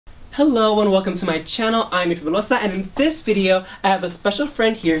Hello and welcome to my channel. I'm Yoya Fabulosa, and in this video I have a special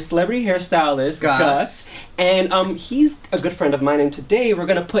friend here, celebrity hairstylist Gus. And he's a good friend of mine, and today we're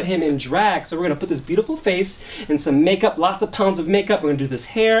gonna put him in drag. So we're gonna put this beautiful face and some makeup, lots of pounds of makeup. We're gonna do this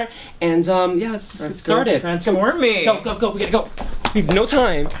hair, and yeah, let's get started. Transform me. Go, go, go, we gotta go. We have no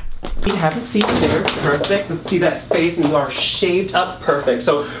time. You have a seat there, perfect. Let's see that face, and you are shaved up perfect.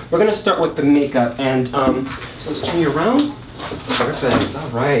 So we're gonna start with the makeup, and so let's turn you around. Perfect. All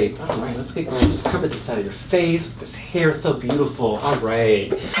right, let's get going. Just cover this side of your face with this hair. It's so beautiful. All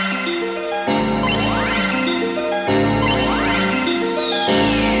right.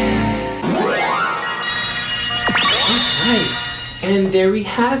 And there we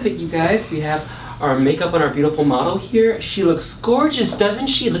have it, you guys. We have our makeup on our beautiful model here. She looks gorgeous, doesn't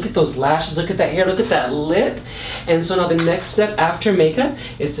she? Look at those lashes, look at that hair, look at that lip. And so now the next step after makeup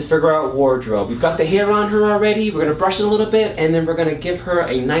is to figure out wardrobe. We've got the hair on her already. We're gonna brush it a little bit, and then we're gonna give her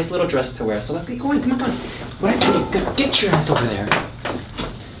a nice little dress to wear. So let's get going, come on. What I tell you, get your ass over there.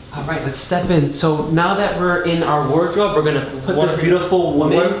 All right, let's step in. So now that we're in our wardrobe, we're gonna put this beautiful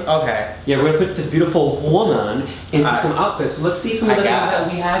woman. Okay. Yeah, we're gonna put this beautiful woman into some outfits. So let's see some of the things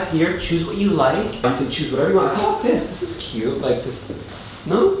that we have here. Choose what you like. You can choose whatever you want. How about this? This is cute. Like this.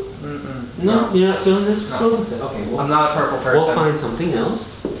 No? No? You're not feeling this? What's wrong with it? Okay, well, I'm not a purple person. We'll find something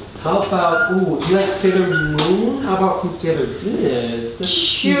else. How about, ooh, do you like Sailor Moon? How about some Sailor Venus? This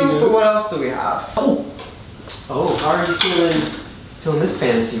is cute, but what else do we have? Oh, how are you feeling this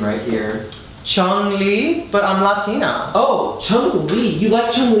fantasy right here? Chung-Li, but I'm Latina. Oh, Chung-Li. You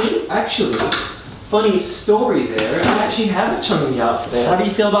like Chung-Li? Actually, funny story there. I actually have a Chung-Li outfit. How do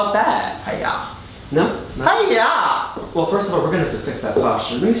you feel about that? Hiya. No? Hiya! Well, first of all, we're gonna have to fix that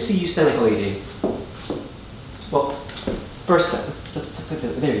posture. Let me see you stand like a lady. Well, first step. Let's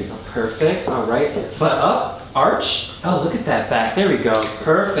there you go. Perfect. All right. Butt up. Arch. Oh, look at that back. There we go.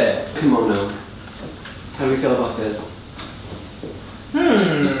 Perfect. Come on now. How do we feel about this?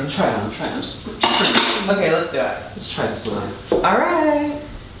 Just try it on. Try it on. Just okay, let's do it. Let's try this one. All right.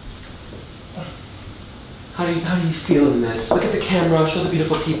 How do you feel in this? Look at the camera. Show the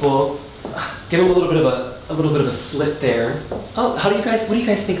beautiful people. Give them a little bit of a slit there. Oh, what do you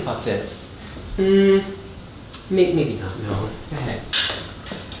guys think about this? Maybe not. No. Go ahead.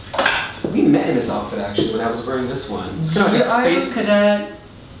 We met in this outfit actually when I was wearing this one. It's kind of like a space cadet.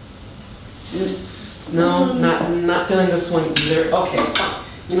 No, not feeling this one either. Okay.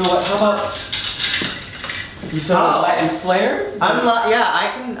 You know what? How about you feel Latin flair?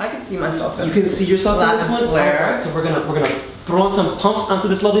 Yeah, I can see myself in. You can see yourself in this one? Flair. Alright, so we're gonna throw on some pumps onto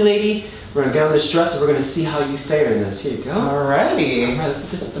this lovely lady. We're gonna get on this dress and we're gonna see how you fare in this. Here you go. Alrighty. Alright,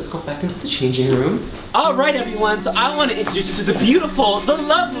 let's go back into the changing room. Alright everyone, so I want to introduce you to the beautiful, the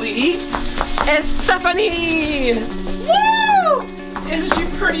lovely Estefani! Woo! Isn't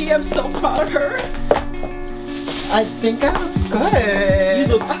she pretty? I'm so proud of her. I think I look good.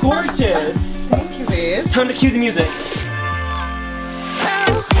 You look gorgeous. Thank you, babe. Time to cue the music.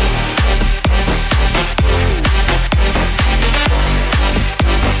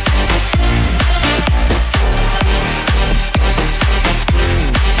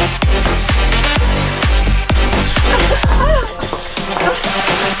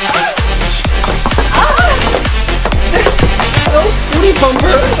 Oh, booty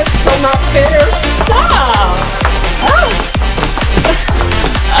bumper. That's so not fair. Stop.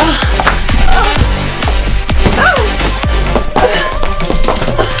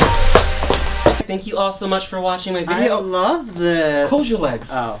 Thank you all so much for watching my video. I love this. Close your legs.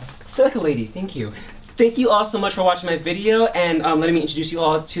 Oh. Sit like a lady. Thank you. Thank you all so much for watching my video, and let me introduce you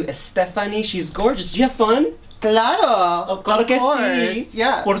all to Estefani. She's gorgeous. Did you have fun? Claro. Oh, claro que sí.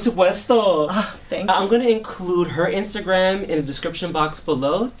 Yes. Por supuesto. Thank you. I'm going to include her Instagram in the description box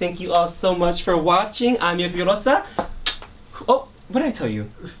below. Thank you all so much for watching. I'm Yoya Fabulosa. Oh, what did I tell you?